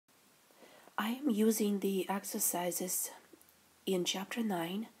I am using the exercises in chapter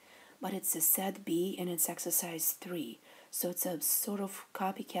 9, but it's a set B and it's exercise 3. So it's a sort of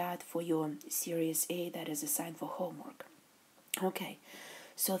copycat for your series A that is assigned for homework. Okay,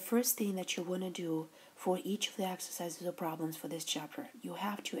 so first thing that you want to do for each of the exercises or problems for this chapter, you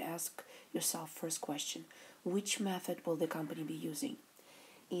have to ask yourself first question, which method will the company be using?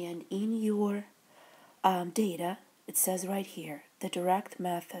 And in your data, it says right here, the direct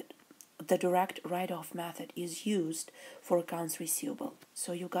write-off method is used for accounts receivable.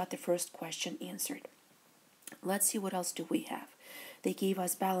 So you got the first question answered. Let's see what else do we have. They gave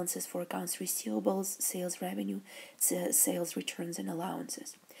us balances for accounts receivables, sales revenue, sales returns, and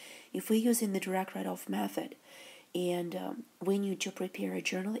allowances. If we're using the direct write-off method, and we need to prepare a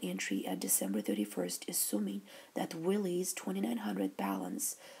journal entry at December 31st, assuming that Willie's $2,900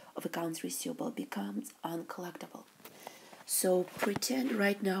 balance of accounts receivable becomes uncollectible. So pretend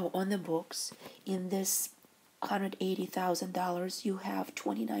right now on the books, in this $180,000, you have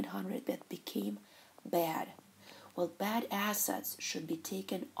 $2,900 that became bad. Well, bad assets should be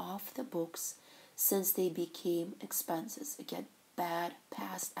taken off the books since they became expenses. Again, bad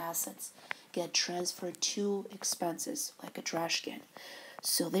past assets get transferred to expenses like a trash can.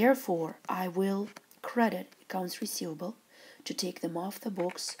 So therefore, I will credit accounts receivable to take them off the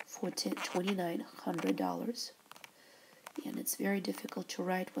books for $2,900. And it's very difficult to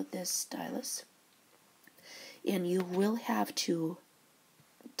write with this stylus. And you will have to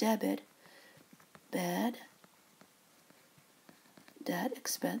debit bad debt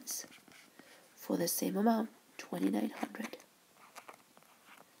expense for the same amount, $2,900.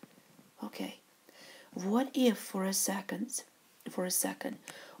 Okay, what if for a second,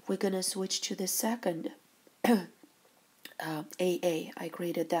 we're gonna switch to the second AA? I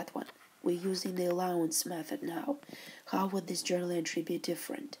created that one. We're using the allowance method now. How would this journal entry be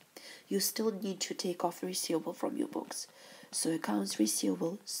different? You still need to take off the receivable from your books. So accounts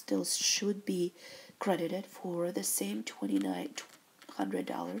receivable still should be credited for the same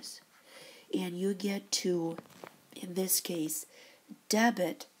 $2,900. And you get to, in this case,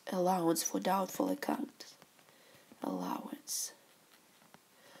 debit allowance for doubtful accounts. Allowance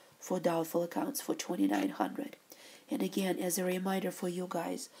for doubtful accounts for $2,900. And again, as a reminder for you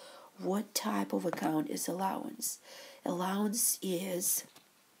guys, what type of account is allowance? Allowance is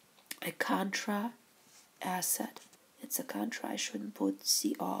a contra asset. It's a contra. I shouldn't put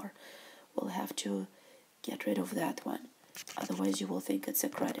CR. We'll have to get rid of that one. Otherwise, you will think it's a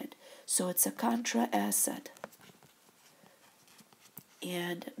credit. So it's a contra asset.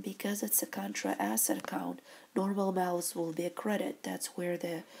 And because it's a contra asset account, normal balance will be a credit. That's where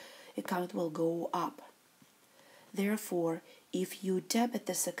the account will go up. Therefore, if you debit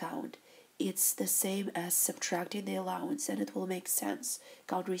this account, it's the same as subtracting the allowance, and it will make sense.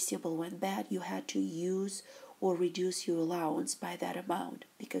 Account receivable went bad, you had to use or reduce your allowance by that amount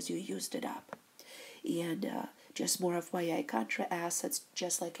because you used it up. And just more FYI, contra assets,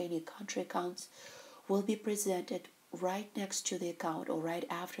 just like any contra accounts, will be presented right next to the account or right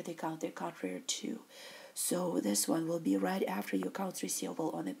after the account they're contrary to. So this one will be right after your accounts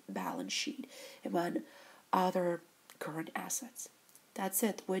receivable on the balance sheet among other current assets. That's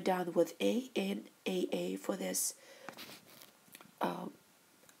it. We're done with A and AA for this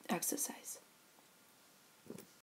exercise.